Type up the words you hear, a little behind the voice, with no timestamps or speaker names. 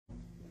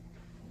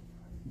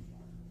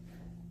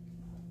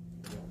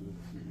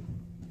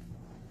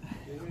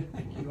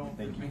going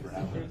Thank you for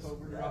having us.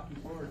 over to Rocky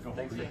Ford.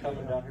 Thanks for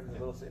coming down here to the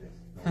Little Cities.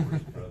 No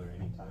worries, brother,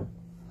 anytime.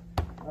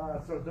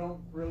 So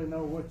don't really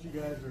know what you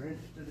guys are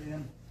interested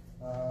in.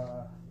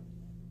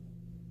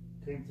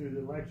 Came through the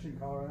election,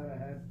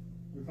 Colorado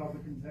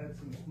Republicans had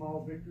some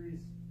small victories.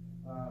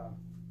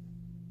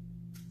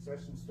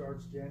 Session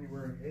starts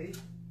January 8th.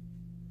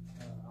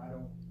 I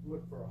don't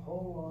look for a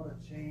whole lot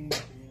of change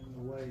in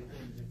the way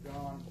things have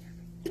gone.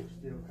 There's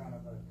still kind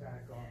of an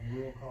attack on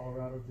rural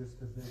Colorado just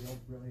because they don't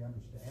really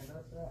understand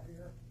us out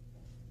here.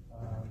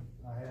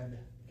 I had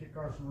Kit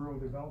Carson Rural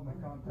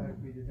Development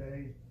contact me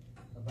today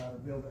about a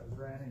bill that was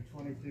ran in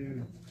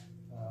 22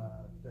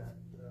 that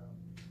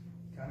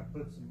kind of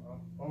puts some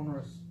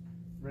onerous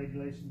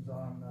regulations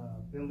on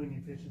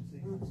building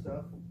efficiencies and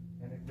stuff,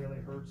 and it really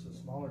hurts the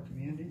smaller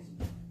communities.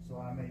 So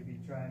I may be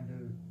trying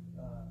to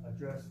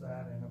address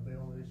that in a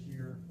bill this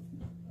year.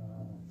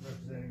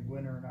 Representative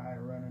Winter and I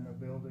are running a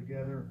bill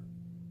together.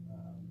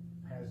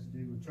 Has to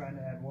do with trying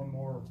to add one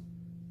more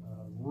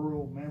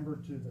rural member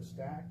to the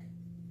stack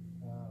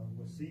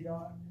with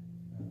CDOT.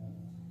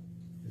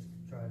 Just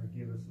to try to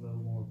give us a little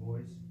more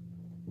voice.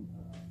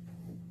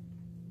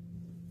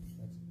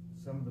 That's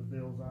some of the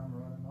bills I'm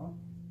running on.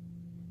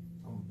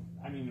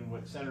 I mean,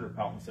 what Senator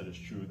Pelton said is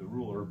true. The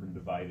rural-urban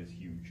divide is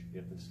huge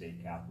at the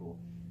state capitol.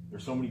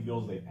 There's so many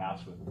bills they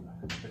pass with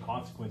the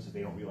consequences.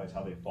 They don't realize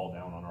how they fall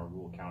down on our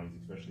rural counties,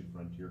 especially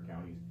frontier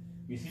counties.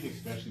 We see it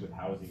especially with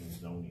housing and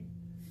zoning.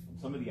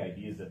 Some of the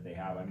ideas that they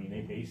have, I mean,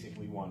 they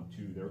basically want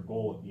to, their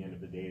goal at the end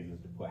of the day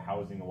is to put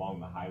housing along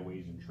the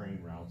highways and train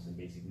routes and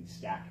basically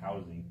stack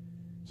housing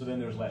so then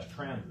there's less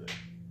transit.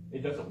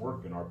 It doesn't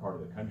work in our part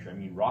of the country. I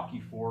mean, Rocky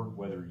Ford,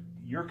 whether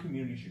your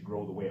community should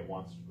grow the way it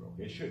wants to grow.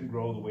 It shouldn't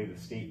grow the way the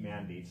state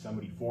mandates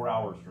somebody 4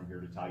 hours from here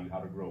to tell you how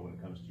to grow when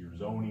it comes to your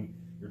zoning,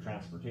 your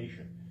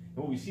transportation.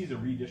 And what we see is a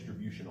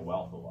redistribution of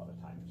wealth a lot of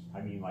times.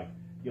 I mean, like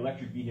the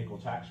electric vehicle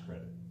tax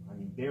credit. I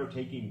mean, they're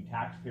taking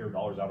taxpayer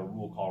dollars out of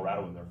rural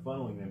Colorado and they're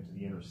funneling them to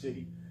the inner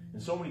city.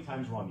 And so many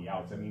times we're on the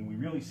outs. I mean, we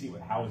really see it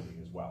with housing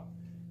as well.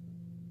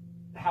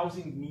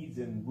 Housing needs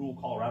in rural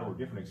Colorado are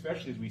different,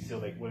 especially as we see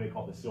like what they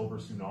call the silver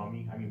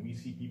tsunami. I mean, we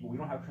see people, we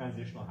don't have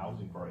transitional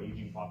housing for our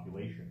aging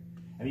population.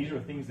 And these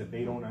are things that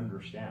they don't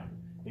understand.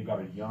 They've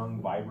got a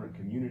young, vibrant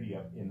community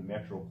up in the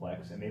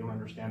Metroplex, and they don't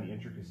understand the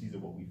intricacies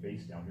of what we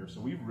face down here. So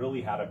we've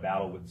really had a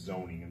battle with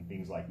zoning and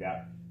things like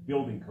that.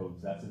 Building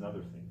codes, that's another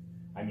thing.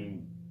 I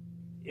mean,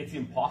 it's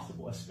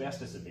impossible.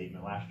 Asbestos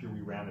abatement. Last year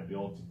we ran a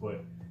bill to put,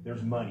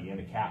 there's money in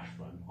a cash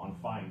fund on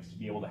fines to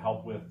be able to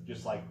help with,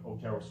 just like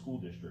Otero School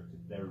District,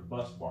 their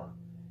bus barn.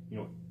 You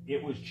know,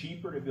 it was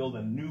cheaper to build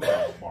a new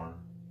bus barn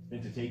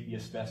than to take the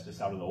asbestos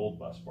out of the old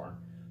bus barn.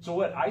 So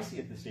what I see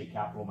at the state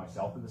capitol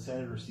myself and the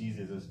senator sees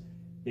is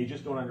they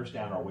just don't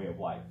understand our way of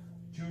life.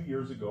 2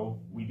 years ago,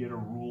 we did a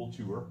rural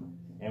tour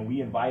and we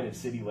invited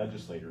city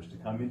legislators to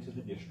come into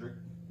the district.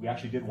 We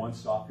actually did one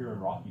stop here in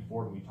Rocky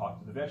Ford and we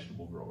talked to the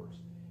vegetable growers.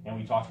 And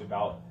we talked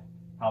about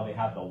how they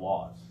had the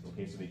laws.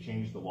 Okay, so they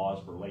changed the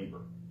laws for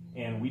labor.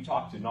 And we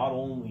talked to not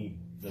only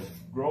the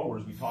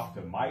growers, we talked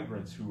to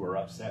migrants who are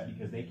upset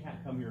because they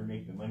can't come here and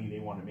make the money they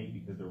want to make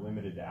because they're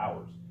limited to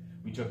hours.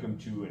 We took them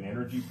to an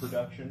energy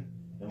production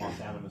in Los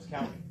Animas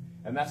County.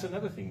 And that's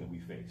another thing that we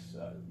face.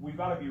 We've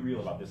got to be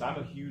real about this. I'm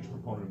a huge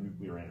proponent of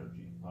nuclear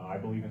energy. I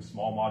believe in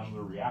small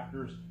modular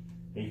reactors.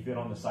 They fit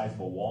on the size of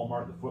a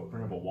Walmart, the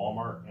footprint of a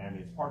Walmart, and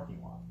its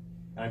parking lot.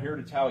 And I'm here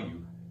to tell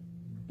you,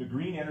 the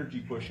green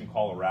energy push in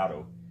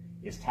Colorado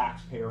is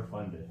taxpayer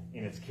funded,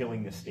 and it's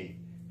killing the state.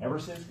 Ever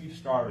since we've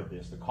started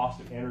this, the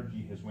cost of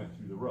energy has went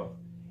through the roof.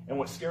 And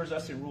what scares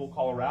us in rural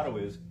Colorado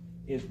is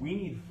we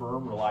need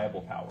firm,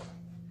 reliable power.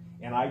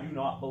 And I do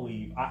not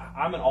believe,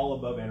 I'm an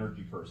all-above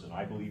energy person.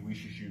 I believe we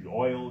should shoot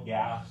oil,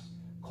 gas,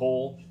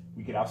 coal.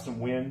 We could have some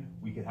wind.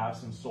 We could have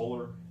some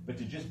solar. But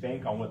to just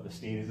bank on what the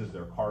state is as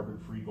their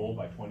carbon-free goal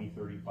by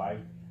 2035,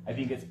 I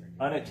think it's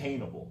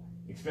unattainable,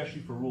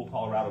 especially for rural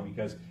Colorado,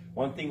 because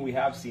one thing we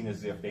have seen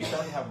is if they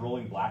start to have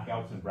rolling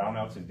blackouts and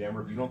brownouts in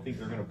Denver, if you don't think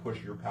they're going to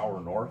push your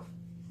power north,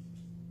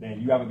 then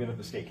you haven't been at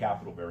the state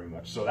capitol very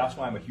much. So that's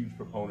why I'm a huge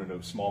proponent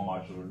of small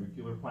modular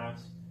nuclear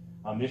plants.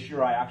 This year,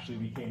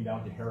 we came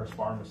down to Harris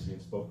Pharmacy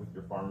and spoke with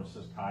your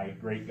pharmacist, Kai,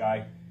 great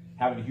guy,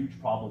 having a huge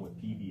problem with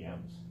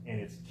PBMs, and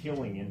it's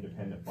killing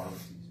independent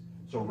pharmacies.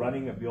 So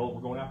running a bill,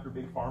 we're going after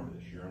Big Pharma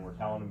this year, and we're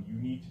telling them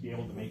you need to be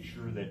able to make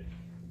sure that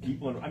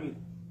people,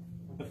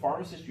 the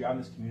pharmacist you have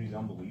in this community is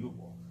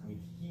unbelievable. I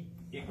mean,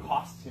 it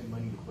costs him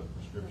money to put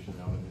prescriptions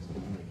out in this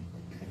community,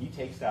 and he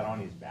takes that on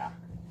his back.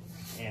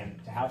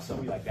 And to have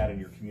somebody like that in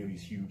your community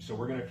is huge. So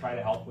we're going to try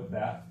to help with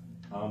that.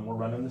 We're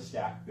running the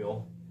stack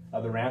bill.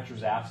 The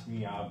ranchers asked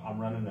me, I'm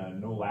running a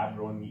no lab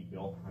grown meat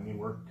bill. I mean,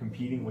 we're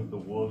competing with the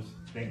wolves.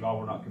 Thank God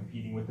we're not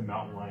competing with the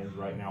mountain lions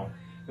right now.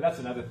 But that's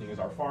another thing is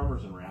our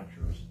farmers and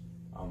ranchers.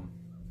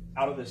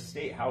 Out of the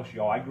state house,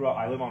 y'all,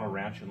 I live on a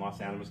ranch in Los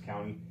Animas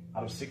County.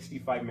 Out of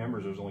 65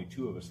 members, there's only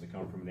 2 of us that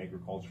come from an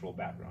agricultural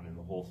background in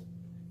the whole.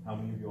 How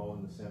many of you all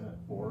in the Senate?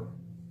 4?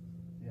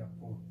 Yeah,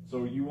 4.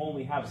 So you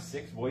only have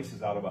 6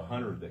 voices out of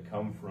 100 that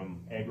come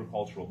from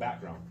agricultural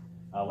background.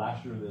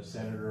 Last year, the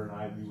senator and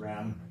I, we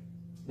ran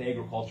the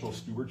agricultural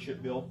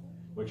stewardship bill,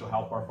 which will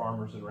help our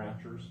farmers and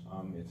ranchers.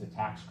 It's a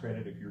tax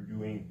credit if you're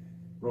doing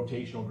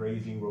rotational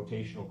grazing,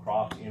 rotational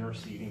crops,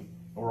 interseeding,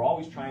 and we're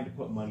always trying to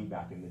put money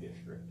back in the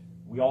district.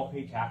 We all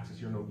pay taxes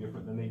here no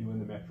different than they do in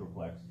the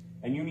Metroplex,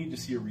 and you need to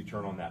see a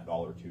return on that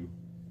dollar too.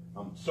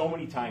 So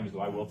many times,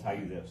 though, I will tell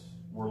you this,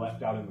 we're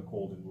left out in the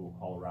cold in rural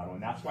Colorado,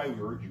 and that's why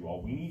we urge you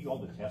all, we need you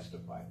all to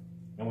testify.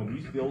 And when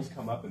these bills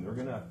come up and they're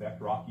going to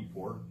affect Rocky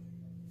Ford,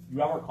 you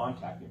have our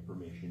contact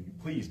information.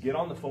 Please get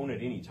on the phone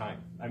at any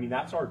time. I mean,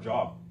 that's our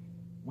job.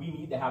 We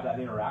need to have that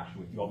interaction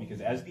with you all,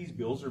 because as these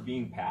bills are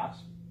being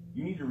passed,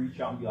 you need to reach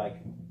out and be like,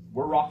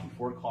 we're Rocky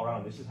Ford,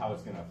 Colorado, and this is how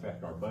it's going to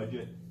affect our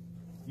budget.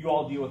 You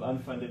all deal with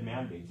unfunded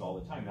mandates all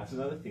the time. That's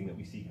another thing that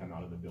we see come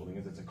out of the building,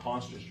 is it's a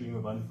constant stream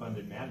of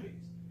unfunded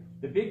mandates.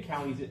 The big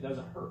counties, it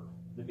doesn't hurt.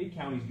 The big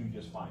counties do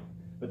just fine.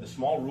 But the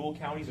small rural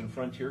counties and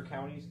frontier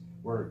counties,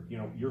 where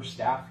your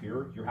staff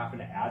here, you're having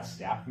to add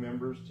staff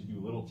members to do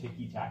little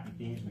ticky-tacky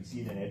things. We see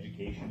it in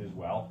education as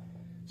well.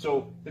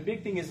 So the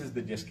big thing is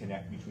the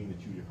disconnect between the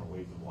two different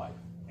ways of life.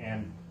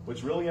 And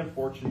what's really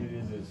unfortunate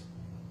is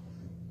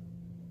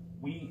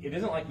it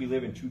isn't like we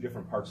live in two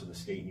different parts of the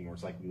state anymore.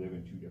 It's like we live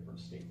in two different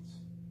states.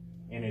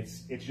 And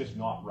it's just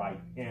not right.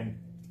 And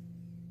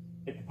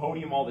at the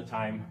podium all the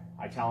time,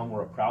 I tell them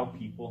we're a proud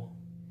people.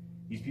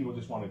 These people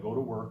just want to go to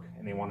work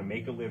and they want to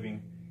make a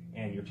living,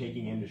 and you're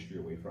taking industry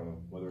away from them,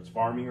 whether it's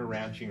farming or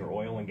ranching or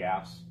oil and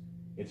gas.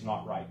 It's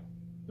not right.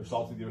 They're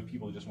salty. There's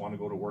people who just want to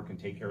go to work and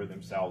take care of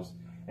themselves,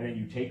 and then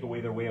you take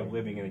away their way of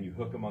living, and then you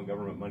hook them on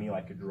government money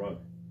like a drug,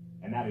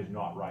 and that is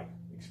not right,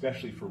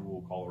 especially for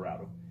rural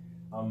Colorado.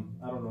 I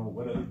don't know,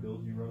 what other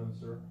bills you running,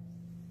 sir?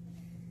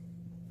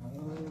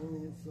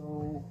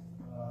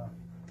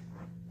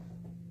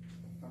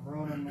 I'm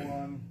running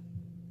one.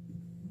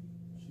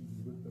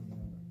 She's with them on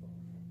the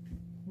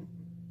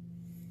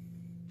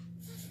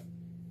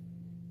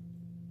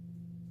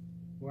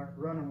phone.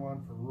 Running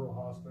one for rural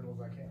hospitals.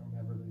 I can't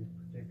remember the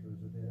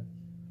particulars of it.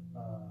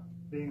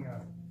 Being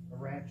a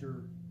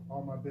rancher,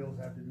 all my bills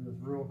have to do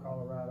with rural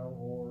Colorado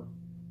or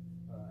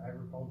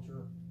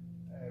agriculture.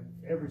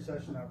 Every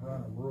session I've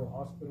run a rural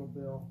hospital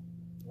bill.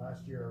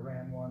 Last year I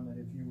ran one that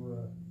if you were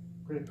a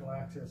critical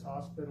access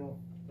hospital,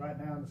 right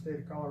now in the state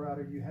of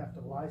Colorado you have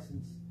to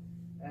license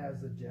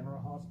as a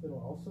general hospital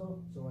also.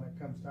 So when it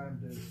comes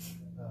time to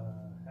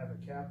have a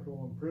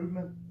capital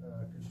improvement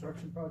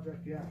construction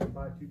project, you have to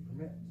buy 2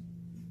 permits.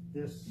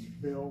 This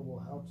bill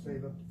will help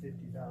save up to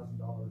 $50,000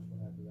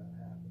 whenever that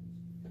happens.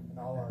 And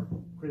all our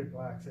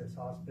critical access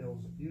hospitals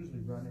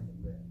usually run in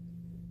the red.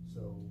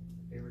 So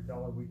every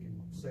dollar we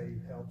can save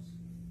helps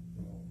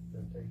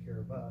them take care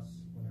of us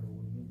whenever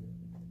we need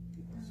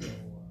it.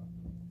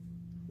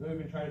 So we've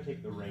been trying to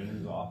take the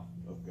reins off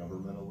of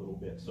government a little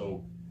bit.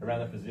 So I ran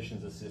the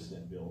physician's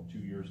assistant bill 2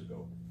 years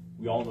ago.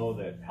 We all know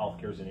that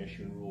healthcare is an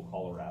issue in rural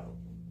Colorado.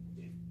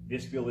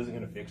 This bill isn't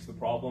going to fix the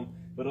problem,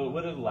 but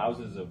what it allows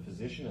is a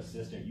physician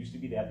assistant. It used to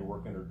be they had to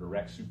work under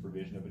direct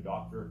supervision of a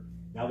doctor.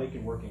 Now they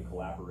can work in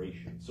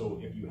collaboration. So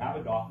if you have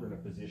a doctor and a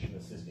physician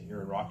assistant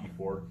here in Rocky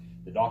Ford,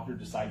 the doctor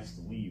decides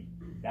to leave,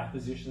 that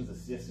physician's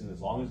assistant, as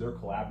long as they're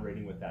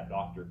collaborating with that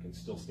doctor, can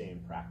still stay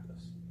in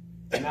practice.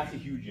 And that's a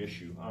huge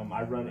issue.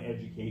 I run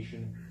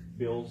education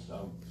bills.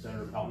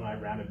 Senator Pelton and I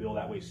ran a bill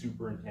that way.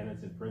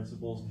 Superintendents and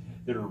principals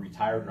that are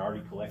retired and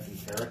already collecting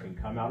para can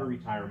come out of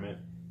retirement,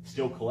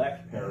 still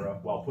collect para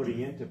while putting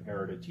into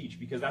para to teach,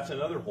 because that's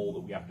another hole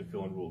that we have to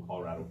fill in rural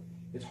Colorado.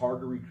 It's hard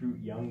to recruit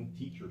young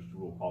teachers to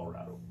rural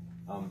Colorado.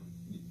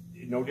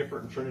 No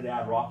different in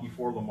Trinidad, Rocky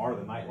Ford, Lamar.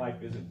 The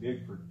nightlife isn't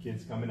big for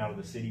kids coming out of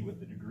the city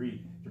with a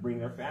degree to bring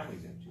their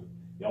families into.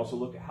 They also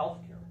look at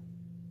healthcare.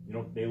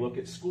 They look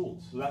at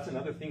schools. So that's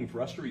another thing. For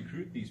us to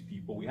recruit these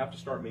people, we have to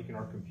start making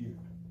our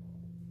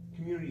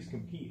communities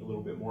compete a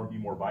little bit more and be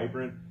more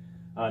vibrant.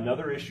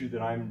 Another issue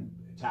that I'm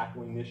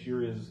tackling this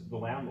year is the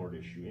landlord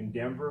issue. In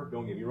Denver,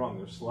 don't get me wrong,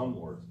 there's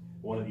slumlords.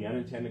 One of the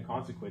unintended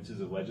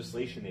consequences of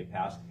legislation they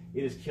passed,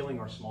 it is killing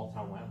our small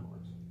town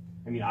landlords.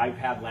 I mean, I've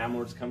had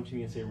landlords come to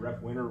me and say,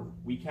 Rep. Winter,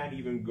 we can't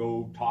even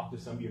go talk to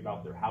somebody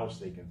about their house.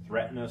 They can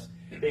threaten us.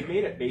 They've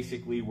made it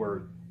basically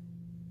where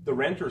the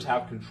renters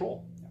have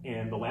control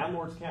and the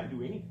landlords can't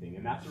do anything,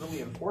 and that's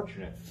really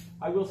unfortunate.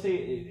 I will say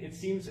it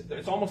seems,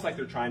 it's almost like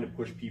they're trying to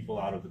push people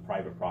out of the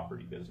private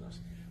property business.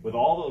 With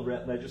all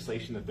the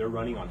legislation that they're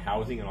running on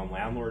housing and on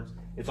landlords,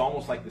 it's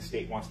almost like the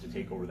state wants to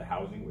take over the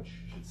housing, which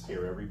should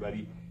scare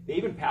everybody. They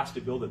even passed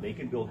a bill that they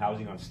can build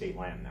housing on state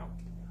land now.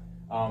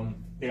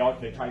 They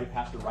try to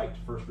pass the right to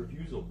first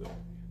refusal bill,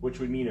 which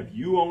would mean if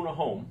you own a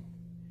home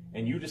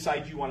and you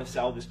decide you want to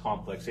sell this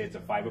complex, say it's a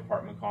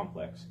 5-apartment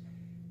complex,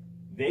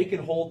 they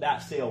can hold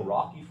that sale.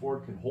 Rocky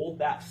Ford can hold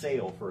that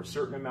sale for a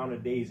certain amount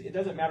of days. It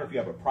doesn't matter if you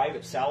have a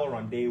private seller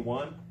on day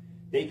one,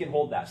 they can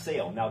hold that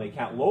sale. Now, they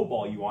can't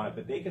lowball you on it,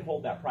 but they can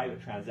hold that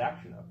private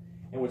transaction up.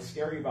 And what's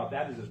scary about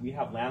that is we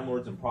have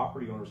landlords and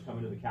property owners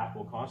coming to the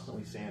Capitol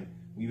constantly saying,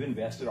 we've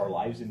invested our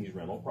lives in these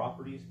rental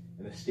properties,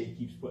 and the state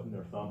keeps putting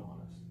their thumb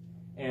on us.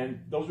 And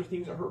those are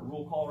things that hurt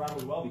rural Colorado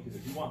as well, because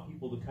if you want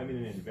people to come in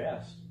and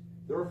invest,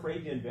 they're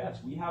afraid to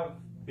invest. We have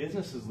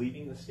businesses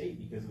leaving the state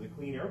because of the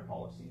clean air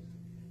policies.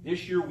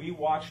 This year we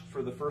watched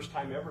for the first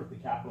time ever at the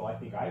Capitol, I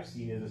think I've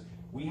seen is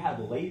we had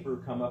labor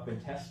come up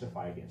and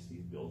testify against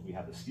these bills. We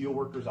had the steel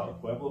workers out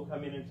of Pueblo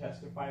come in and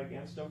testify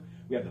against them.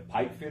 We had the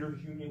pipe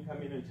fitters union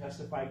come in and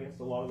testify against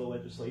a lot of the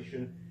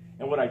legislation.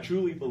 And what I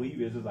truly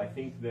believe is I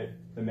think that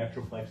the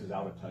Metroplex is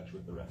out of touch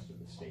with the rest of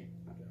the state.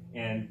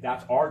 And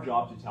that's our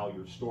job to tell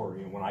your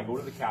story. And when I go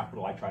to the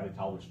Capitol, I try to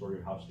tell the story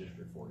of House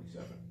District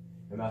 47.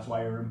 And that's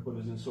why your input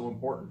is so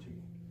important to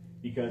me.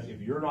 Because if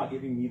you're not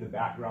giving me the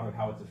background of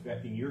how it's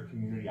affecting your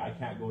community, I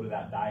can't go to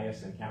that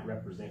dais and can't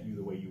represent you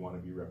the way you want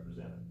to be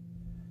represented.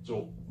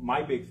 So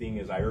my big thing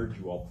is I urge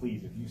you all,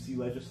 please, if you see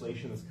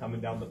legislation that's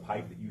coming down the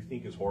pipe that you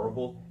think is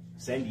horrible,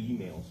 send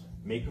emails,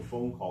 make a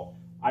phone call.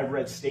 I've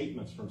read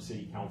statements from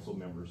city council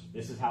members.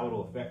 This is how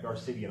it'll affect our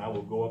city, and I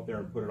will go up there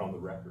and put it on the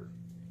record.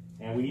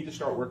 And we need to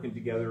start working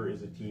together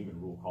as a team in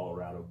rural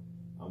Colorado.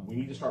 We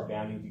need to start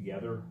banding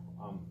together.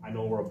 I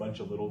know we're a bunch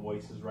of little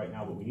voices right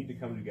now, but we need to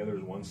come together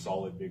as one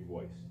solid big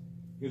voice.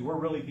 Because we're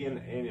really being,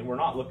 and we're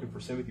not looking for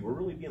sympathy, we're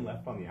really being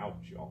left on the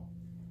outs, y'all.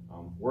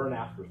 We're an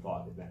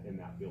afterthought in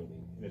that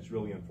building, and it's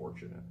really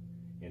unfortunate.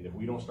 And if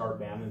we don't start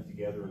banding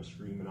together and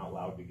screaming out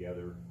loud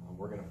together,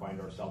 we're going to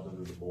find ourselves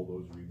under the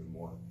bulldozer even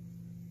more.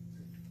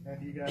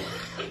 And you guys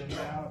can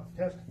now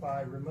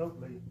testify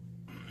remotely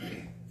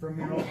from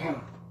your own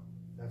home.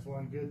 That's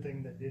one good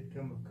thing that did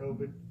come of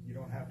COVID. You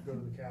don't have to go to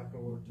the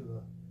Capitol or to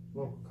the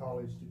local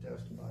college to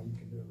testify. You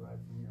can do it right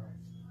from your home.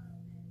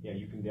 Yeah,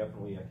 you can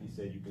definitely, like you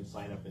said, you can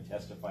sign up and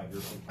testify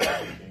here from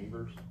council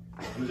chambers.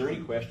 Is there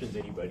any questions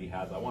anybody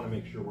has? I want to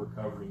make sure we're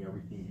covering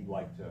everything you'd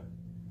like to.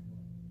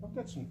 I've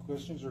got some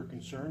questions or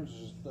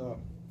concerns.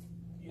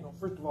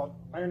 First of all,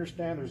 I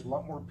understand there's a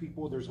lot more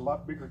people. There's a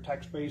lot bigger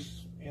tax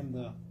base in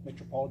the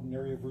metropolitan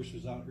area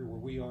versus out here where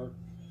we are.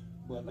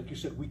 But like you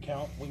said, we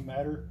count, we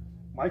matter.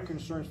 My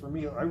concerns for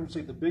me, I would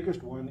say the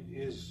biggest one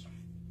is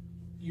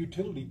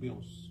utility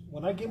bills.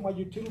 When I get my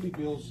utility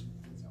bills,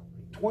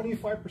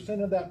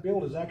 25% of that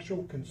bill is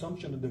actual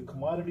consumption of the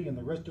commodity, and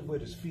the rest of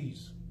it is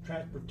fees,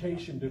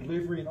 transportation,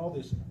 delivery, and all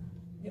this.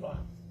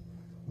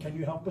 Can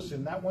you help us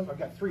in that one? I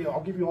got three.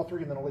 I'll give you all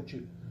three, and then I'll let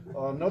you.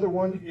 Another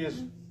one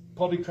is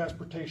public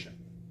transportation.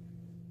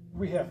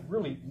 We have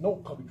really no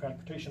public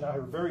transportation out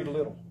here, very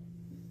little.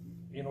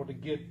 To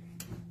get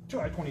to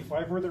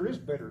I-25 where there is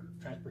better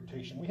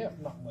transportation. We have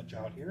not much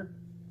out here.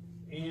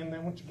 And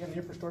then once again, the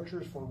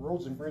infrastructure is for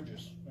roads and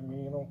bridges. I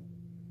mean,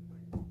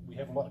 we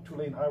have a lot of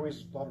two-lane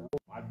highways, a lot of roads.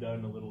 I've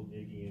done a little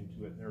digging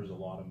into it. There's a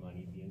lot of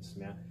money being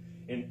spent.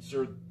 And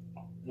sir,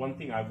 one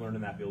thing I've learned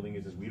in that building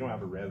is we don't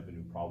have a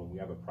revenue problem. We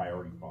have a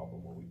priority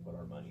problem where we put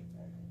our money.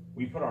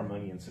 We put our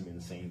money in some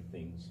insane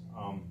things.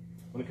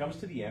 When it comes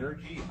to the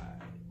energy,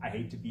 I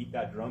hate to beat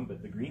that drum,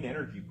 but the green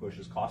energy push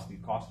has cost the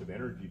cost of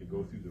energy to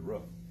go through the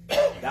roof.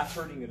 That's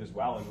hurting it as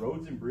well. And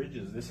roads and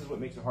bridges, this is what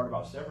makes it hard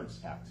about severance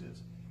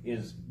taxes,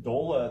 is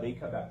DOLA, they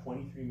cut back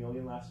 $23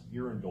 million last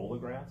year in DOLA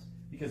grants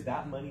because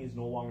that money is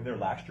no longer there.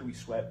 Last year we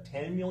swept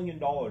 $10 million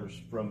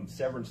from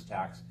severance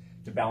tax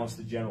to balance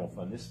the general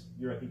fund. This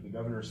year I think the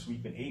governor is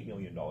sweeping $8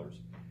 million.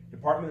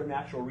 Department of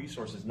Natural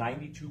Resources,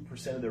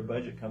 92% of their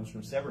budget comes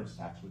from severance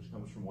tax, which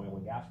comes from oil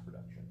and gas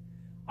production.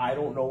 I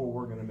don't know where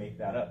we're going to make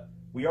that up.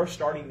 We are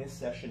starting this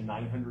session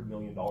 $900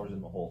 million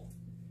in the hole.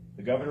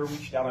 The governor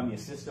reached out on the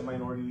assistant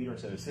minority leader and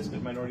said,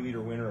 assistant minority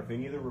leader Winter, if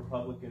any of the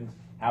Republicans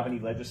have any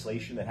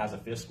legislation that has a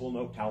fiscal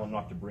note, tell them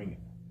not to bring it.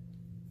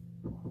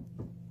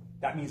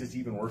 That means it's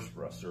even worse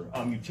for us, sir.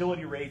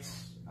 Utility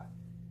rates,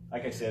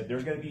 like I said,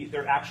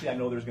 I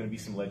know there's going to be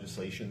some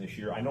legislation this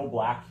year. I know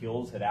Black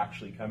Hills had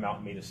actually come out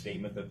and made a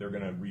statement that they're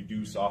going to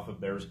reduce off of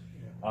theirs.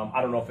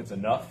 I don't know if it's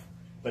enough,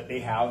 but they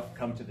have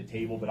come to the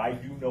table. But I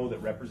do know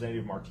that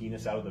Representative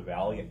Martinez out of the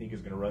Valley, I think,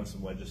 is going to run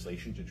some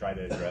legislation to try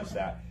to address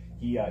that.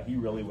 He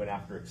really went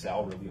after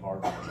Excel really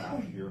hard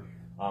last year.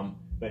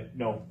 But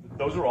no,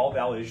 those are all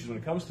valid issues. When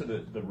it comes to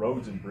the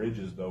roads and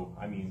bridges, though,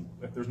 I mean,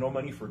 if there's no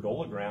money for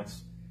DOLA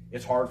grants,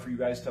 it's hard for you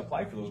guys to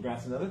apply for those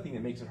grants. Another thing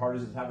that makes it hard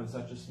is having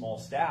such a small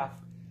staff.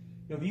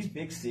 These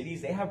big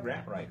cities, they have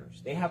grant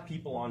writers. They have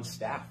people on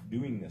staff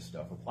doing this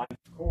stuff, applying.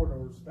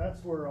 Corridors,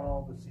 that's where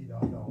all the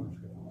CDOT dollars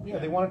go. Yeah,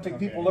 they want to take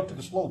people up to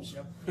the slopes.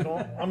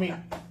 Yep. I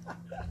mean,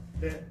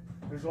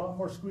 there's a lot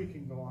more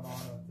squeaking going on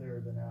up there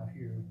than out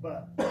here.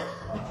 But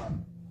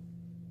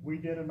we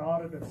did an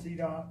audit of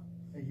CDOT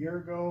a year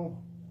ago,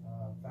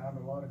 found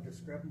a lot of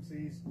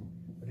discrepancies,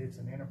 but it's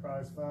an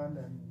enterprise fund,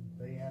 and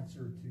they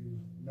answer to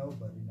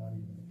nobody, not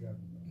even the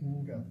governor.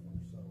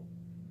 So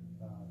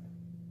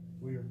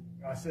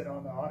I sit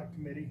on the audit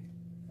committee,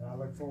 and I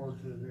look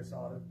forward to this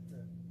audit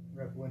that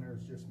Rep. Winter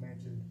has just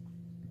mentioned.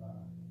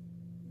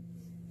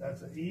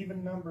 That's an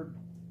even numbered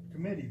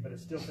committee, but it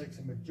still takes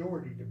a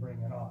majority to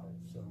bring an audit.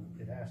 So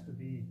it has to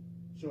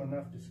show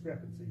enough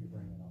discrepancy to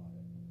bring an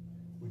audit.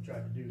 We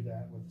tried to do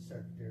that with the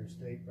Secretary of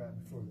State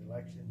right before the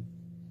election,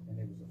 and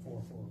it was a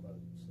 4-4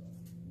 vote. So.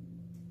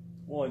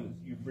 Well, and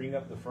you bring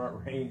up the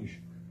Front Range.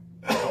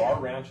 So our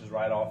ranch is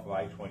right off of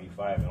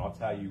I-25, and I'll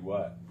tell you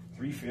what,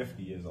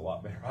 350 is a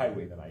lot better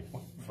highway than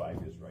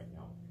I-25 is right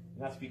now.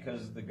 And that's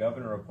because the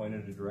governor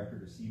appointed a director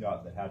to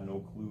CDOT that had no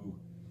clue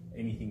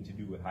anything to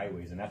do with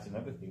highways. And that's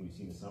another thing we've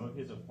seen is some of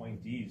his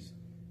appointees,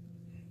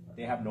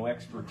 they have no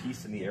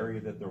expertise in the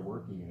area that they're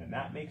working in, and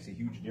that makes a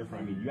huge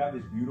difference. I mean, you have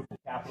this beautiful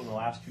capital in the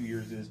last 2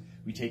 years is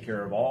we take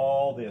care of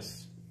all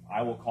this,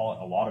 I will call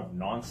it a lot of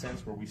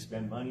nonsense where we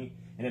spend money,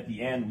 and at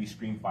the end we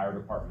scream fire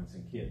departments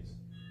and kids,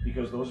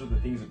 because those are the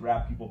things that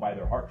grab people by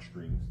their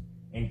heartstrings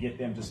and get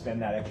them to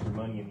spend that extra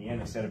money in the end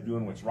instead of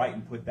doing what's right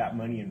and put that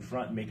money in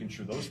front and making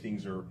sure those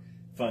things are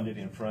funded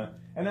in front.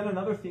 And then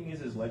another thing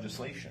is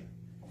legislation.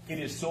 It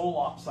is so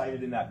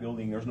lopsided in that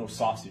building, there's no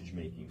sausage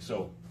making.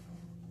 So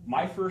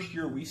my first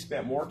year, we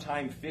spent more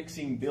time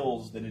fixing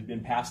bills that had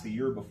been passed the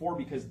year before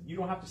because you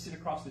don't have to sit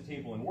across the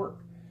table and work.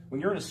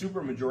 When you're in a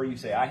supermajority, you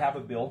say, I have a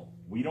bill,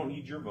 we don't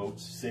need your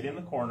votes, sit in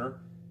the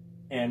corner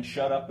and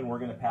shut up and we're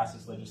going to pass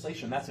this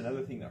legislation. That's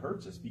another thing that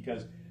hurts us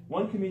because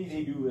one committee,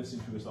 they do listen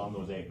to us on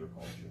those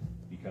agriculture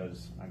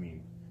because, I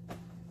mean,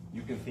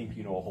 you can think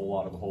you know a whole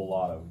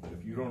lot of, but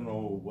if you don't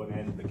know what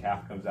end the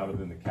calf comes out of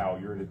than the cow,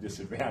 you're at a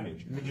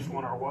disadvantage. They just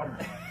want our water.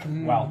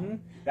 Well,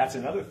 that's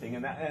another thing,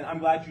 and I'm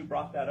glad you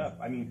brought that up.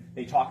 I mean,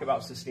 they talk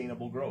about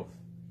sustainable growth.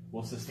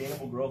 Well,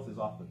 sustainable growth is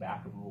off the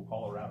back of rural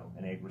Colorado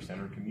and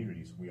agri-centered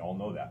communities. We all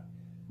know that.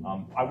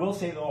 I will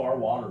say, though, our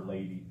water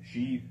lady,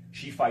 she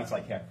fights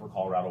like heck for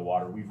Colorado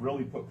water. We've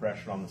really put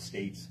pressure on the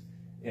states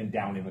and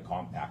down in the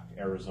compact,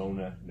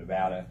 Arizona,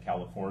 Nevada,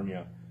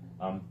 California.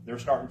 They're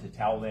starting to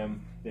tell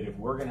them that if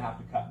we're going to have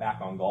to cut back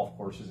on golf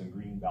courses and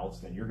green belts,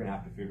 then you're going to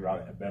have to figure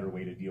out a better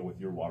way to deal with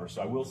your water.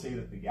 So I will say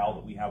that the gal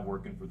that we have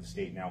working for the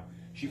state now,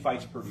 she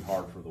fights pretty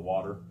hard for the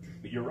water.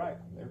 But you're right,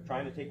 they're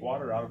trying to take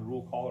water out of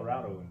rural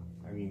Colorado. And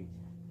I mean,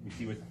 we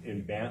see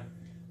in Bent,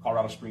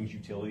 Colorado Springs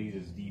Utilities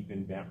is deep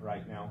in Bent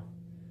right now.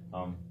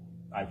 I'm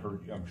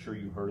sure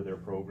you've heard of their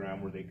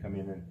program where they come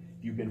in and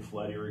if you've been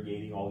flood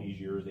irrigating all these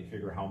years, they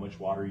figure how much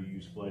water you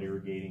use flood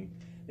irrigating.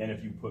 Then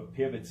if you put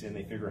pivots in,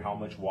 they figure how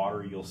much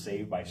water you'll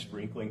save by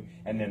sprinkling,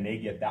 and then they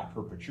get that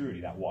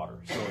perpetuity, that water.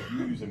 So if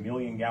you use 1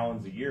 million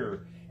gallons a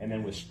year, and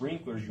then with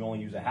sprinklers you only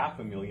use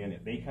 500,000,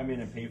 if they come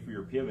in and pay for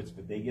your pivots,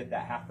 but they get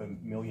that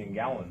 500,000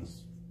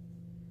 gallons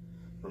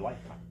for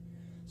lifetime.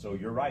 So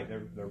you're right,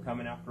 they're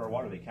coming after our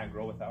water. They can't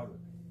grow without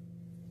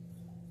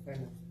it.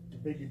 And to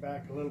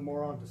piggyback a little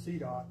more onto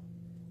CDOT,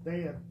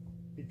 they have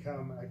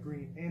become a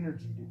green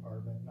energy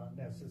department, not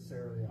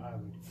necessarily a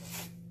highway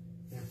department.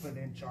 They're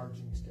putting in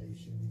charging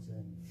stations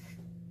and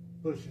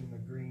pushing the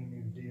Green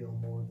New Deal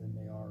more than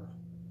they are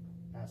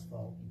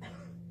asphalt.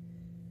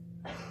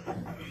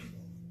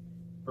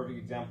 Perfect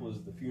example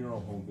is the funeral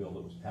home bill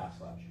that was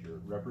passed last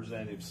year.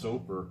 Representative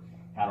Soper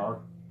had our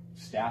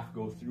staff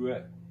go through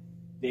it.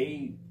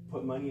 They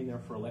put money in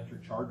there for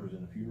electric chargers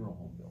in a funeral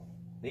home bill.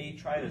 They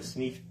try to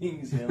sneak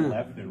things in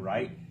left and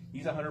right.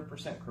 He's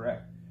 100%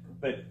 correct.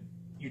 But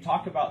you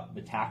talk about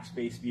the tax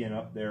base being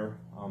up there.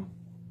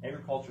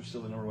 Agriculture is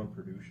still the #1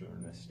 producer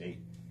in this state,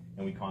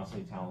 and we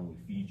constantly tell them, we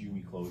feed you,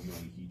 we clothe you,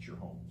 and we heat your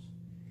homes.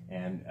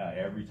 And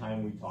every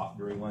time we talk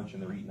during lunch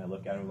and they're eating, I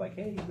look at them like,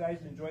 hey, you guys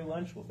enjoy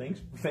lunch? Well,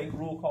 thank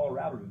rural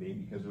Colorado today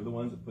because they're the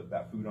ones that put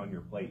that food on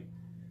your plate.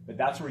 But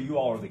that's where you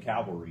all are the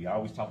cavalry. I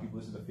always tell people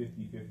this is a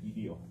 50-50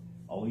 deal.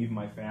 I'll leave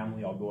my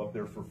family, I'll go up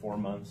there for 4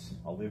 months,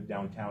 I'll live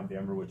downtown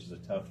Denver, which is a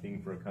tough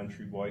thing for a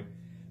country boy.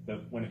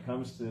 But when it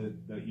comes to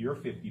your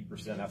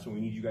 50%, that's when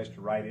we need you guys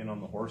to ride in on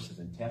the horses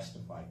and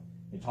testify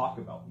and talk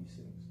about these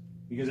things.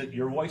 Because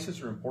your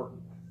voices are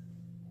important.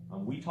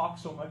 We talk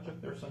so much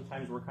up there,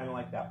 sometimes we're kind of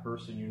like that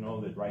person, you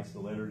know, that writes the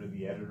letter to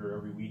the editor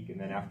every week, and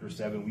then after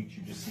 7 weeks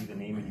you just see the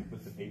name and you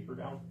put the paper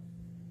down.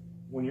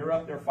 When you're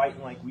up there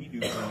fighting like we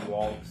do for you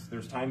all,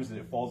 there's times that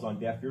it falls on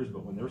deaf ears,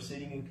 but when they're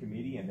sitting in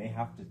committee and they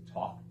have to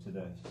talk to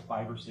the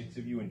 5 or 6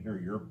 of you and hear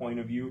your point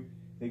of view,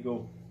 they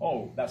go,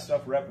 oh, that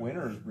stuff Rep.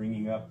 Winter is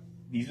bringing up,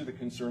 these are the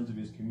concerns of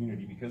his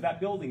community, because that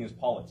building is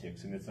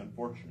politics, and it's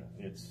unfortunate.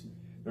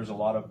 There's a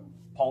lot of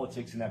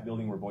politics in that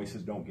building where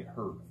voices don't get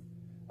heard.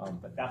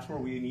 But that's where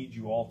we need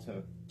you all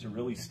to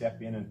really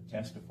step in and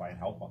testify and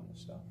help on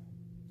this stuff.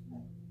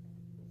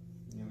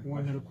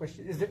 One little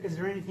question. Is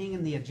there anything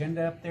in the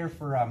agenda up there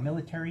for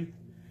military?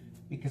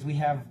 Because we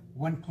have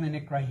one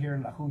clinic right here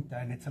in La Junta,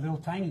 and it's a little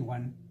tiny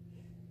one.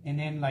 And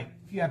then, like,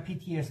 if you have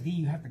PTSD,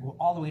 you have to go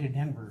all the way to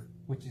Denver,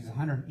 which is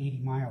 180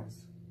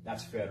 miles.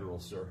 That's federal,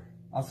 sir.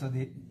 Also,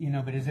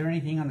 but is there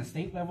anything on the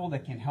state level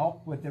that can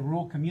help with the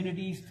rural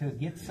communities to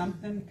get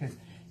something? Because,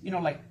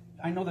 like,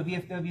 I know the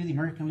VFW, the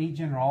American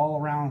Legion are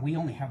all around. We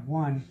only have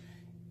one,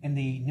 and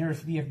the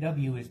nearest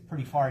VFW is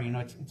pretty far.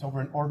 It's over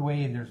in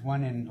Ordway, and there's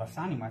one in Las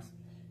Animas.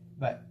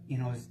 But,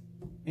 is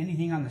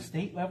anything on the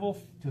state level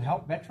to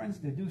help veterans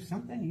to do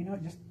something?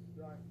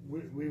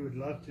 We would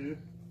love to,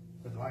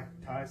 but like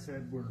Ty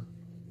said, we're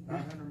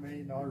 $900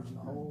 million in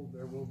the hole.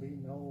 There will be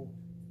no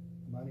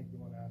money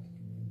going out to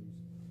communities.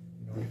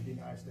 It'd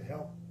be nice to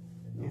help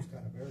in those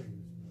kind of areas.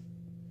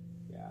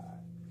 Yeah.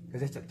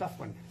 Because it's a tough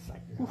one.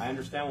 I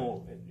understand.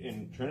 Well,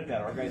 in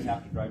Trinidad, our guys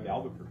have to drive to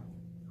Albuquerque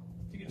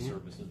to get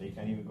services. They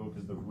can't even go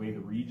because the way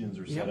the regions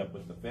are set up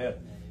with the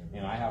Fed.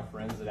 And I have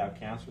friends that have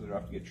cancer that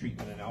have to get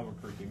treatment in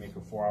Albuquerque. They make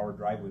a 4-hour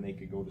drive when they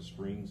could go to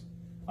Springs.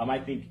 I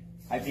think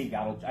I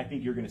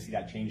think you're going to see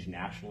that change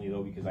nationally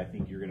though, because I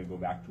think you're going to go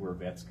back to where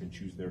vets can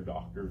choose their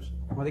doctors.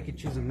 Well, they could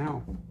choose them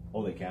now.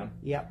 Oh, they can?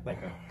 Yeah, but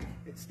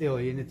it's still,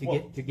 you know,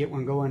 to get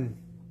one going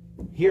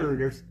here,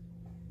 there's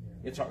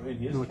It's hard in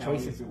his no county.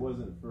 choices. If it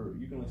wasn't for,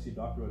 you can only see a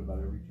doctor about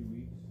every 2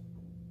 weeks.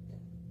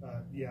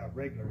 Yeah,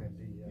 regular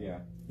MD. Yeah.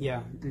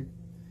 yeah.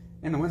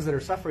 And the ones that are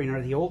suffering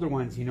are the older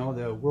ones, you know,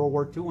 the World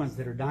War II ones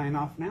that are dying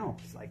off now.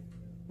 It's like,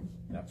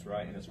 That's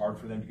right, and it's hard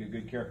for them to get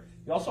good care.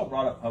 You also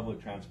brought up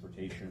public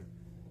transportation.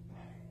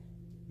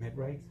 med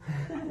rights.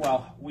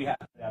 Well, we have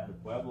to have the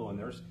Pueblo,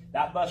 and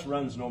that bus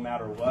runs no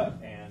matter what,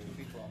 and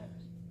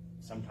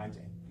sometimes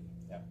empty.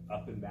 Yeah.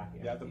 Up and back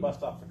empty. Yeah, the bus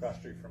stop's across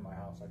the street from my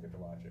house. I get to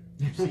watch it.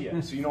 You see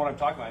it. So you know what I'm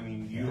talking about.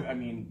 I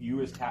mean,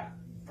 you as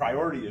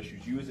priority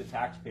issues, you as a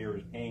taxpayer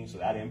is paying so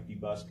that empty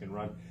bus can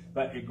run.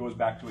 But it goes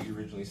back to what you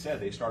originally said.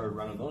 They started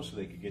running those so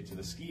they could get to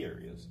the ski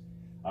areas.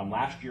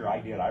 Last year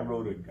I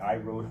wrote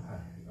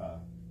a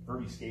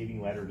Herbie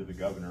scathing letter to the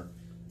governor.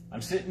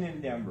 I'm sitting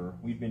in Denver.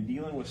 We've been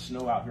dealing with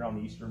snow out here on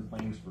the Eastern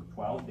Plains for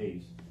 12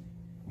 days.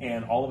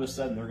 And all of a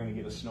sudden they're going to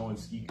get a snow and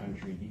ski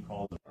country, and he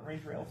called it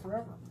Range Rail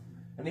forever.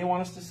 And they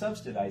want us to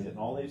subsidize it, and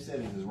all they've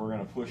said is we're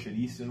going to push it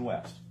east and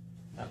west.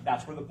 Now,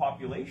 that's where the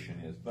population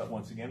is, but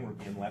once again, we're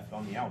being left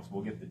on the outs.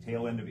 We'll get the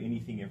tail end of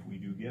anything if we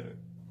do get it.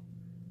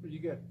 But you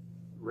got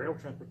rail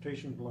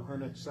transportation, La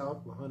Junta South,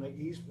 La Junta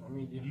East. I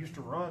mean, it used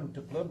to run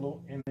to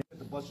Pueblo, and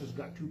the buses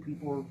got 2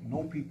 people or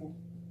no people.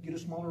 Get a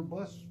smaller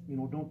bus. You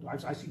know,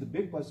 I see the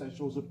big bus that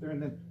shows up there,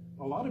 and then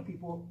a lot of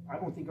people I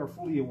don't think are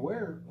fully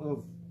aware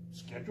of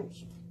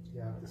schedules.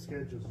 Yeah, the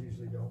schedules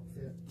usually don't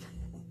fit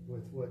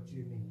with what you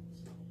need.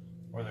 So.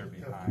 Or they're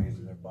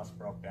behind, their bus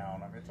broke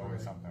down. I mean, it's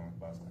always something with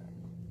bus time.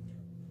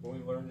 What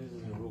we learned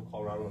is in rural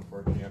Colorado,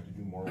 unfortunately, you have to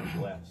do more with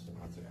less, and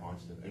that's a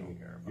constant thing.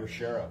 Your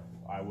sheriff,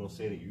 I will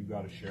say that you've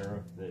got a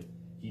sheriff that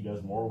he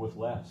does more with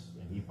less,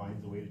 and he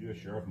finds a way to do it.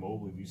 Sheriff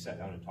Mobley, we sat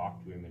down and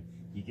talked to him, and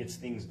he gets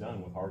things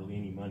done with hardly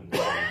any money.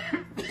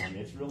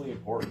 It's really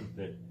important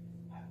that,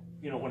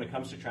 you know, when it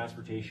comes to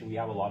transportation, we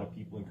have a lot of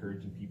people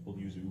encouraging people to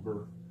use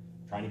Uber,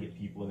 trying to get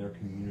people in their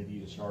community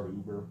to start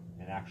Uber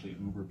and actually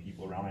Uber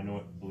people around. I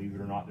know, believe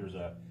it or not, there's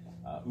a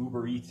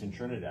Uber Eats in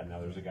Trinidad now.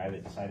 There's a guy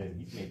that decided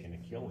he's making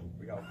a killing.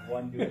 We got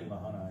one dude in La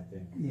Junta, I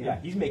think. Yeah,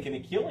 he's making a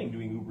killing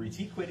doing Uber Eats.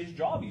 He quit his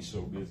job. He's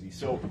so busy.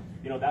 So,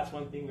 you know, that's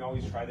one thing we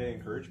always try to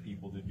encourage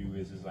people to do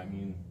is I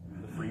mean,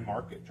 the free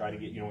market. Try to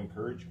get, you know,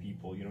 encourage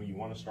people. You know, you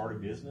want to start a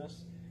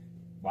business?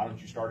 Why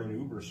don't you start an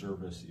Uber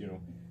service? You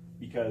know,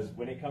 because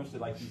when it comes to,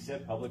 like you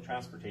said, public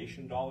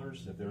transportation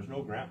dollars, if there's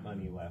no grant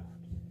money left,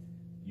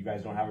 you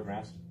guys don't have a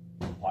grant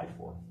to apply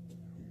for.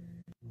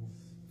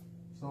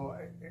 So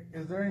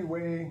is there any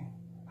way,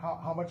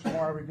 how much more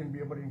are we going to be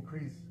able to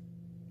increase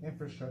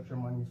infrastructure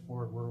monies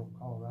for rural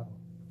Colorado?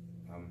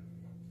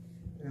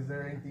 Is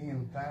there anything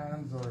in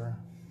plans or?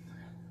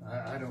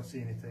 I don't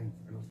see anything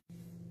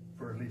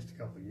for at least a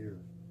couple of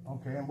years.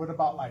 Okay, and what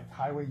about like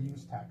highway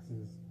use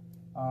taxes?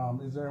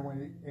 Is there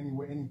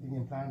anything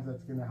in plans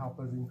that's going to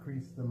help us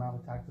increase the amount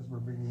of taxes we're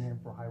bringing in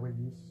for highway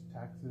use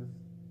taxes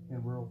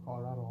in rural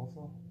Colorado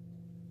also?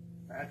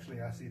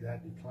 Actually, I see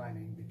that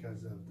declining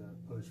because of the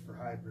push for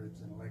hybrids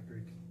and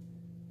electric,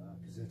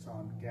 because it's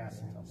on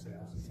gas sales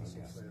and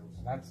diesel sales.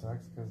 That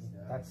sucks because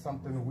that's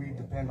something we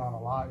depend on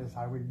a lot is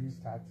highway use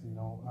tax, you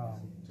know,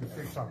 to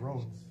fix our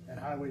roads. And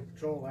Highway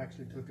Patrol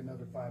actually took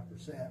another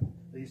 5%.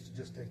 They used to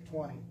just take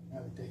 20,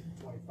 now they take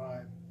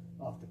 25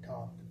 off the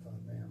top to fund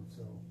them.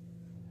 So.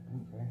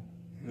 Okay.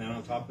 And then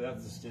on top of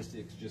that, the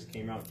statistics just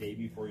came out day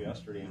before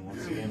yesterday, and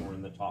once again, we're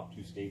in the top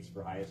 2 states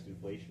for highest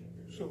inflation.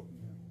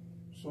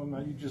 So now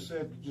you just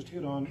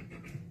hit on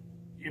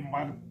it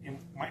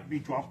might be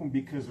dropping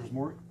because there's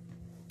more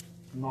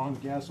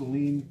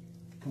non-gasoline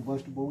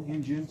combustible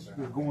engines.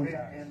 They're going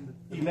and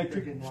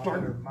electric.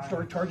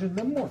 Start charging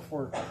them more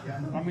for it.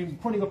 I mean,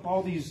 putting up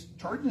all these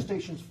charging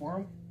stations for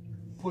them.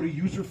 Put a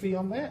user fee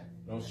on that.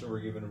 No, so we're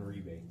giving them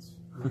rebates.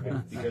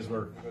 Because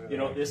we're, you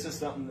know, this is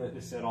something that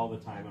is said all the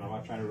time, and I'm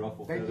not trying to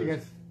ruffle feathers. Thank you,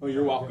 guys. Oh,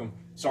 you're welcome.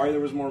 Sorry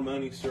there was more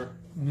money, sir.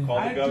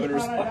 Call the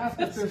governor's I just thought I'd ask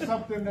if office. there's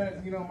something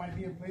that, you know, might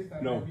be in place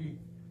that No. might be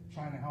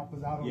trying to help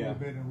us out a little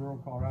bit in rural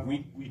Colorado.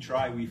 We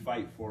try, we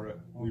fight for it.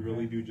 We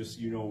really do. Just,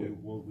 you know,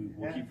 we'll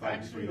keep fighting.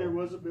 Actually, there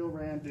was a bill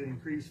ran to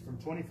increase from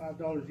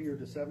 $25 a year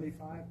to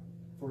 $75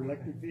 for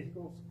electric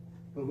vehicles.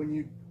 But when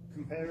you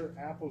compare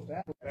apples to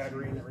apples,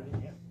 Battery and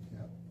everything,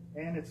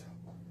 and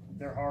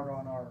they're hard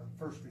on our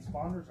first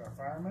responders, our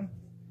firemen.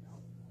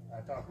 I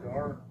talked to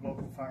our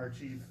local fire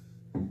chief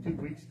 2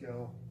 weeks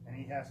ago, and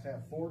he has to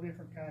have 4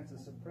 different kinds of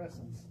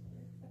suppressants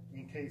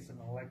in case of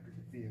an electric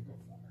vehicle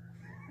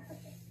fire.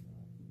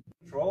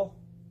 Patrol,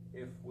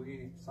 if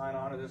we sign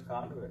on to this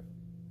conduit,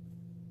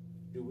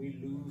 do we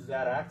lose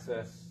that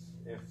access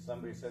if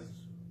somebody says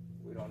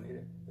we don't need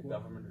it? The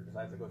government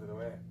decides to go through the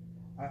way.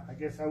 I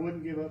guess I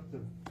wouldn't give up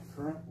the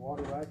current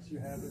water rights you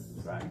have as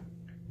the Right.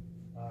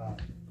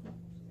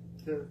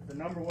 The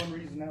number one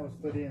reason that was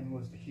put in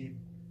was to keep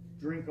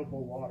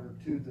drinkable water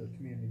to the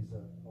communities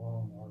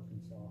along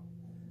Arkansas.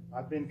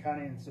 I've been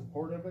kind of in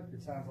support of it.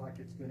 It sounds like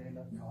it's going to end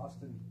up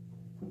costing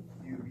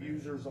you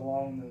users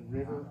along the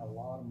river a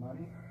lot of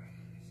money.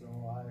 So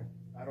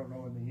I don't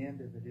know in the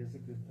end if it is a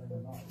good thing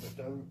or not,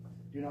 but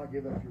do not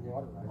give up your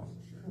water rights,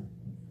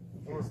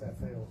 in case that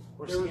fails.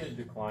 We're seeing a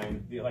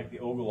decline. Like the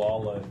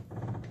Ogallala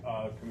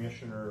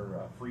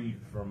Commissioner Freed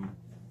from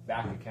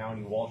Vaca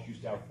County, Walsh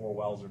used to have 4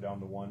 wells, are down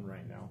to 1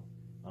 right now.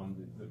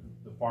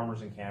 The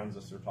farmers in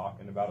Kansas are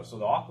talking about it, so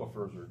the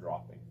aquifers are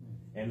dropping.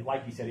 And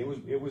like you said,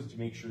 it was to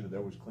make sure that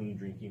there was clean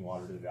drinking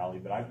water to the valley.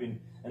 But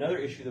another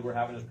issue that we're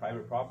having is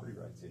private property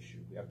rights issue.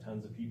 We have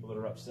tons of people that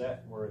are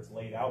upset where it's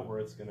laid out where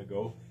it's going to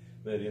go.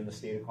 But in the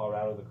state of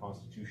Colorado, the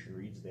Constitution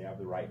reads they have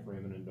the right for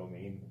eminent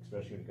domain,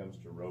 especially when it comes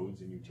to roads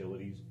and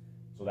utilities.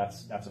 So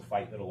that's a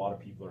fight that a lot of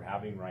people are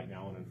having right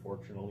now, and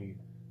unfortunately,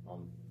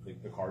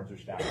 the cards are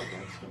stacked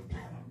against them.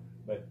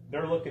 But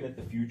they're looking at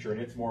the future,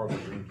 and it's more of a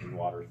drinking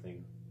water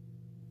thing.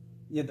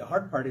 Yeah, the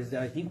hard part is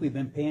that I think we've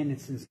been paying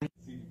it since.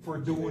 For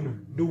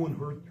doing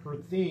her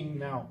thing.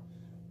 Now,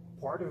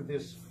 part of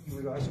this, you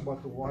were asking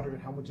about the water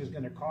and how much it's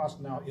going to cost.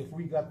 Now, if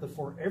we got the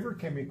forever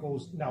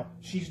chemicals, now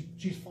she's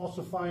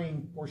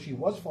falsifying, or she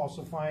was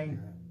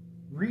falsifying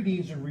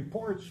readings and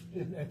reports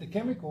at the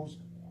chemicals.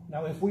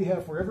 Now, if we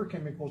have forever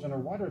chemicals in our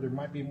water, there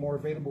might be more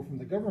available from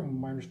the government,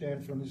 my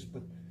understanding from this.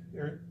 But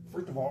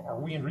first of all, are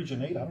we in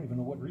Region 8? I don't even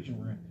know what region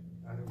we're in.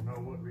 I don't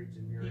know what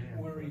region you're in.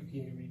 We're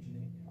EPA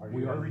Region 8.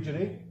 We are Region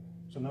 8.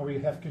 So now we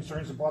have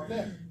concerns about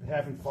that,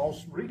 having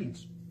false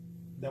readings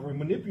that were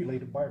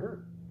manipulated by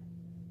her.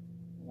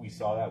 We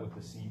saw that with the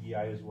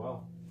CBI as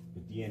well, the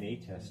DNA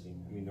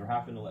testing. I mean, they're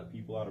having to let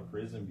people out of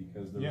prison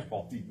because there's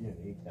faulty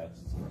DNA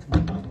tests.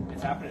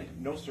 It's happening.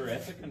 No, sir,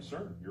 it's a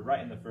concern. You're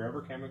right, and the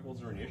forever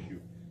chemicals are an issue.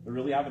 They're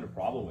really having a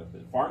problem with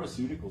it.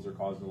 Pharmaceuticals are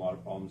causing a lot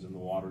of problems in the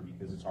water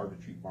because it's hard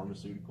to treat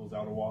pharmaceuticals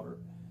out of water.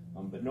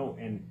 But no,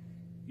 and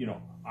you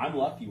know, I'm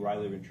lucky where I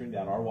live in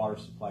Trinidad. Our water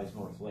supply is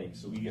North Lake,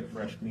 so we get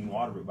fresh, clean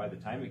water. But by the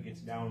time it gets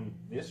down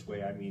this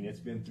way, I mean, it's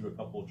been through a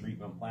couple of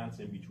treatment plants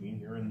in between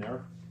here and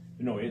there.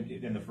 You know,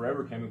 and the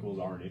forever chemicals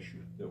are an issue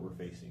that we're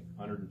facing,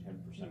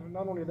 110%.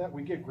 Not only that,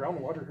 we get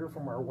groundwater here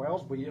from our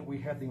wells, but yet we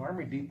had the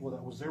Army depot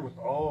that was there with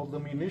all the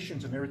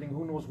munitions and everything.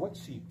 Who knows what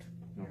seeped?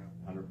 No,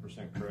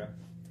 100% correct.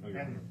 No, you're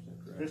 100%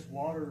 correct. This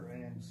water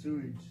and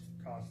sewage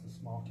costs the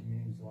small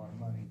communities a lot of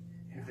money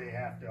if they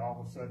have to all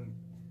of a sudden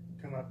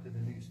come up to the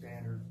new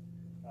standard.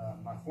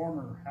 My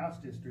former house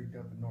district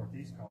up in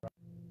Northeast Colorado,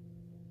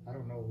 I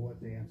don't know what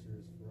the answer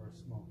is for our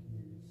small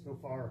communities. So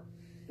far,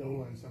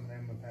 DOLA and some of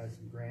them have had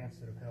some grants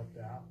that have helped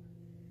out,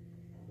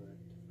 but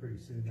pretty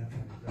soon that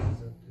money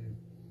dries up too.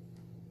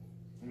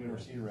 I mean, we're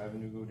seeing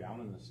revenue go down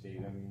in the state.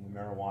 I mean, the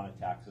marijuana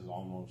tax is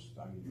almost,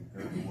 I mean,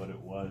 compared to what it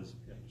was,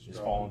 it's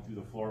falling through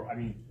the floor. I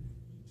mean,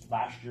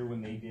 last year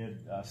when they did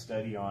a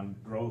study on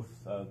growth,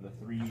 the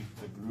 3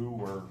 that grew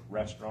were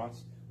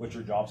restaurants, which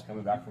are jobs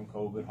coming back from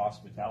COVID,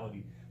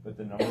 hospitality, but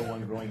the number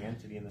 1 growing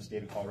entity in the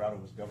state of Colorado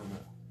was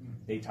government.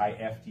 They tie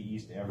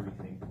FTEs to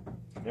everything.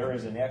 There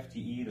is an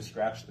FTE to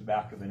scratch the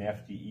back of an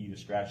FTE, to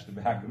scratch the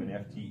back of an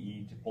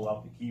FTE, to pull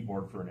out the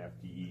keyboard for an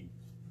FTE,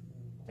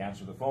 to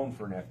answer the phone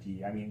for an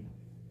FTE. I mean,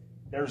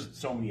 there's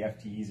so many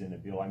FTEs in a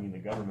bill. I mean, the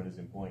government is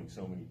employing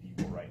so many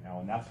people right now,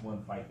 and that's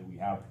one fight that we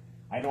have.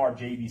 I know our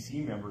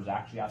JBC members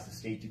actually asked the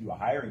state to do a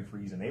hiring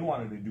freeze, and they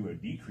wanted to do a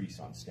decrease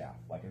on staff.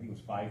 Like, I think it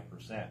was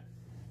 5%.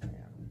 And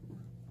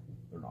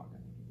they're not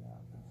going to do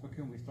that. So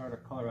can we start a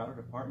Colorado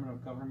Department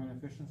of Government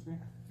Efficiency?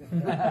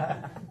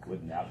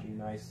 Wouldn't that be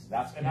nice?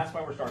 That's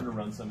why we're starting to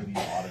run some of these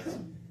audits.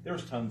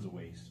 There's tons of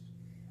waste.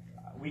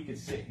 We could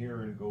sit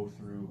here and go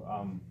through,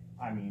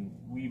 I mean,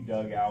 we've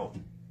dug out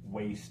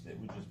waste that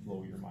would just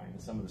blow your mind.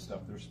 And some of the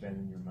stuff they're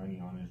spending your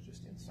money on is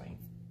just insane,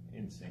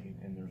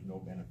 and there's no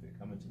benefit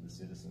coming to the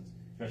citizens,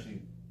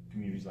 especially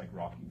communities like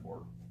Rocky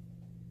Ford.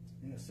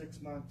 In the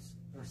 6 months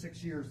or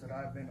 6 years that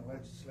I've been a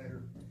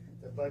legislator,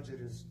 the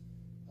budget is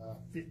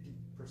 50%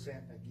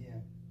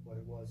 again what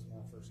it was when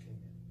I first came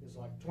in. It was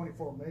like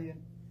 24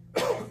 million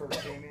when I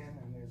first came in,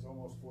 and there's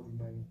almost 40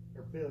 million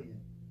or billion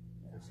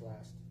this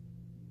last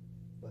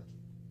budget.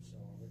 So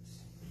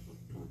it's.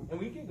 And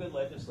we get good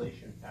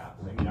legislation passed.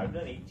 I mean, I've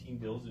done 18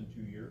 bills in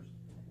 2 years.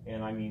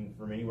 And I mean,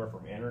 from anywhere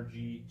from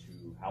energy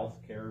to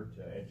healthcare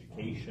to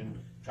education,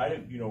 try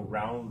to, you know,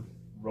 round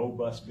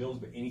robust bills,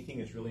 but anything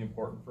that's really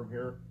important from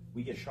here,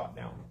 we get shot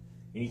down.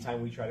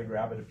 Anytime we try to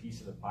grab at a piece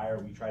of the pie or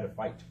we try to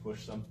fight to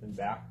push something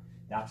back,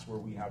 that's where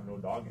we have no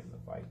dog in the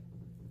fight.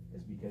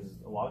 Is because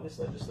a lot of this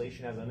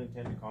legislation has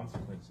unintended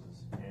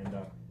consequences. And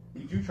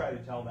we do try to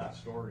tell that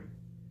story.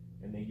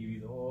 And they give you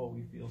the, oh,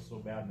 we feel so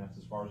bad, and that's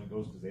as far as it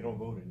goes because they don't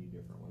vote any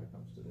different when it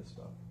comes to this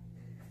stuff.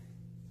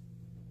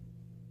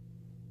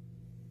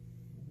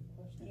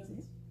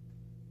 Questions?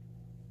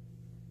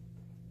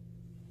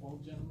 Well,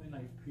 gentlemen,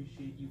 I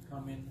appreciate you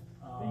coming.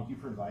 Thank you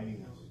for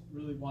inviting us.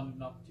 Really wanted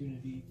an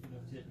opportunity, you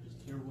know, to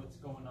just hear what's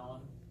going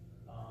on.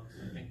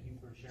 So thank you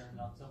for sharing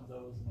out some of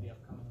those in the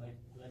upcoming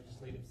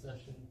legislative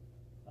session.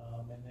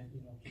 And then, you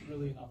know, just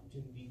really an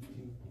opportunity to,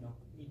 you know,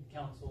 meet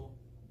council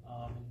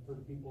and for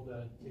the people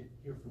to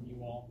hear from you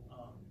all.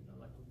 You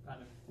know, like we've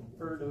kind of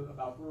heard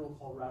about rural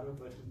Colorado,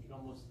 but we can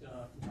almost,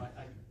 you know,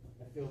 I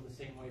I feel the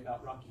same way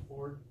about Rocky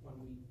Ford when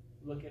we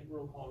look at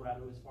rural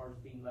Colorado as far as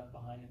being left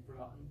behind and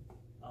forgotten.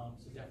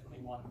 So definitely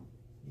want to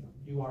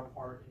do our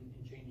part in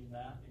changing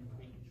that and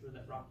making sure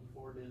that Rocky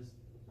Ford is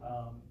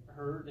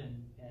heard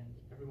and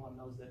everyone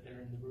knows that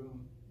they're in the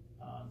room.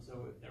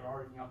 So if there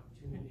are any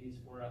opportunities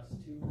for us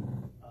to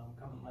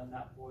come and lend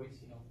that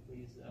voice,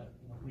 please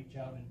reach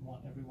out and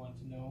want everyone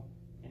to know,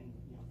 and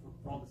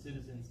for all the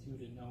citizens too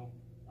to know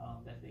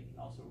that they can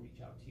also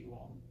reach out to you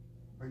all.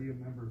 Are you a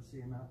member of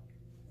CML?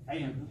 I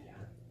am. Yeah.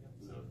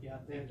 So yeah,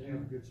 They have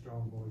a good,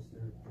 strong voice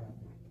there.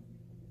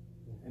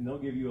 And they'll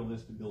give you a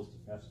list of bills to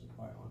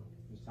testify on.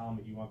 Just tell them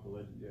that you want the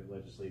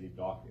legislative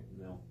docket,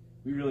 and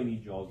we really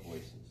need y'all's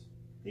voices.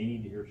 They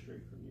need to hear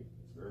straight from you.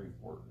 It's very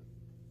important.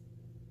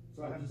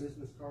 So I have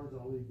business cards.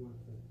 I'll leave with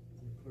the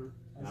clerk.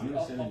 I'm going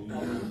to send an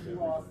email to everybody.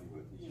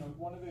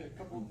 One of the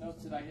couple of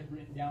notes that I had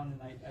written down,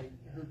 and I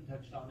heard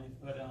touched on it,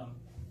 but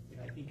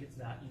I think it's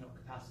that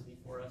capacity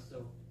for us.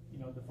 So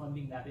the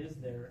funding that is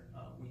there,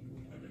 we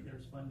know that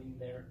there's funding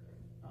there,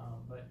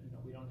 but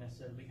we don't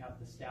necessarily have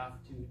the staff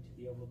to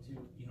be able to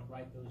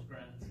write those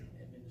grants and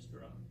administer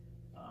them.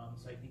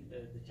 So I think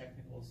the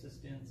technical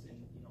assistance and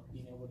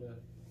being able to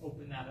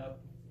open that up,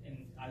 and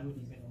I would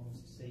even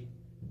almost say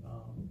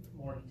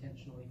more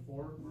intentionally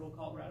for rural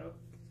Colorado.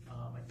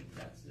 I think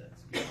that's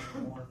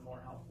becoming more and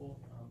more helpful.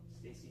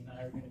 Stacy and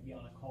I are going to be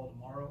on a call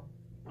tomorrow,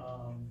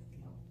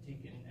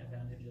 taking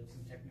advantage of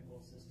some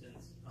technical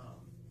assistance,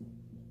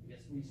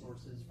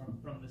 resources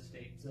from the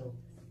state. So,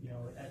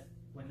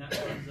 when that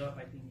comes up,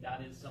 I think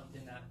that is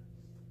something that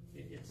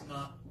it's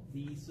not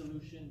the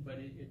solution, but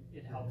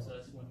it helps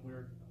us when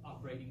we're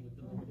operating with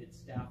the limited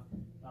staff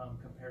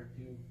compared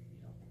to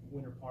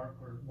Winter Park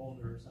or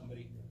Boulder or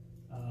somebody.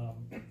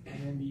 And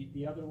then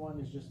the other one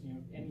is just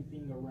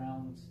anything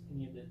around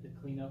any of the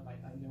cleanup.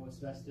 I know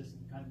asbestos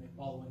and kind of been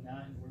following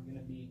that, and we're going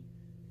to be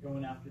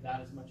going after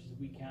that as much as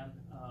we can.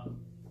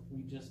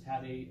 We just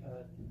had a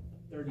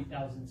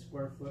 30,000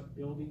 square foot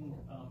building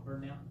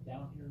burn out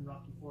down here in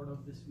Rocky Ford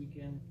over this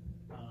weekend,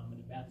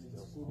 an abandoned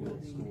school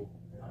building,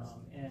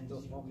 and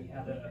we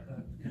had a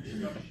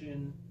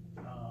construction.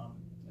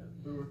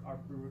 Our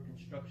brewer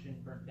construction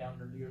burnt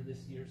down earlier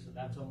this year, so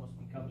that's almost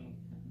becoming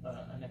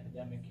an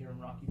epidemic here in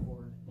Rocky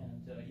Ford,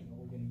 and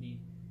we're going to be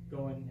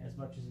going as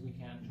much as we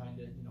can, trying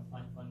to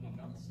find funding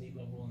on the state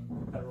level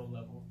and federal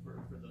level for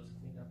those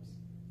cleanups.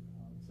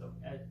 So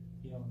if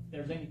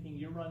there's anything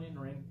you're running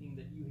or anything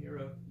that you hear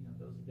of,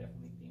 those are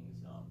definitely things.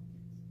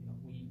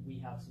 We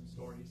have some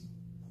stories.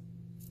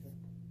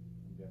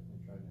 I'm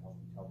definitely trying to help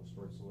you tell the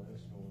story, so let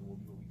us know, and we'll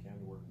do what we can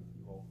to work with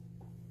you all.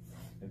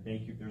 And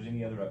thank you. If there's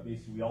any other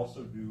updates, we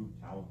also do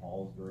town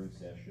halls during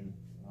session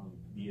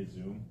via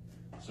Zoom,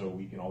 so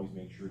we can always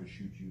make sure to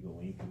shoot you the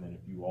link, and then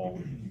if you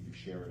could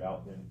share it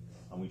out, then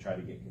we try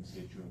to get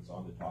constituents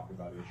on to talk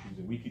about issues,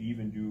 and we could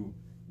even do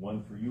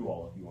one for you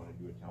all if you want to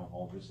do a town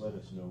hall. Just let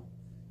us know.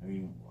 I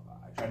mean,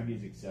 I try to be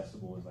as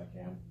accessible as I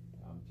can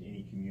to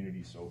any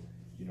community, so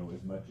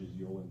as much as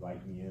you'll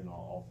invite me in,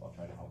 I'll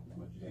try to help as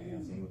much as I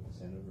can. Same with the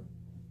senator.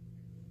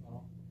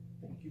 Well,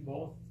 thank you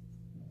both.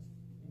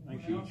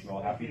 Appreciate you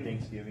all. Happy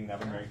Thanksgiving.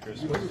 Have a Merry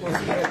Christmas. We'll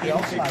see you at the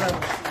outside.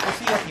 We'll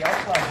see you at the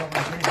outside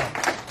over here.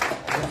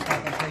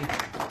 Stop and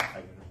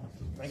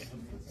play.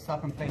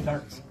 Stop and play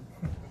darts.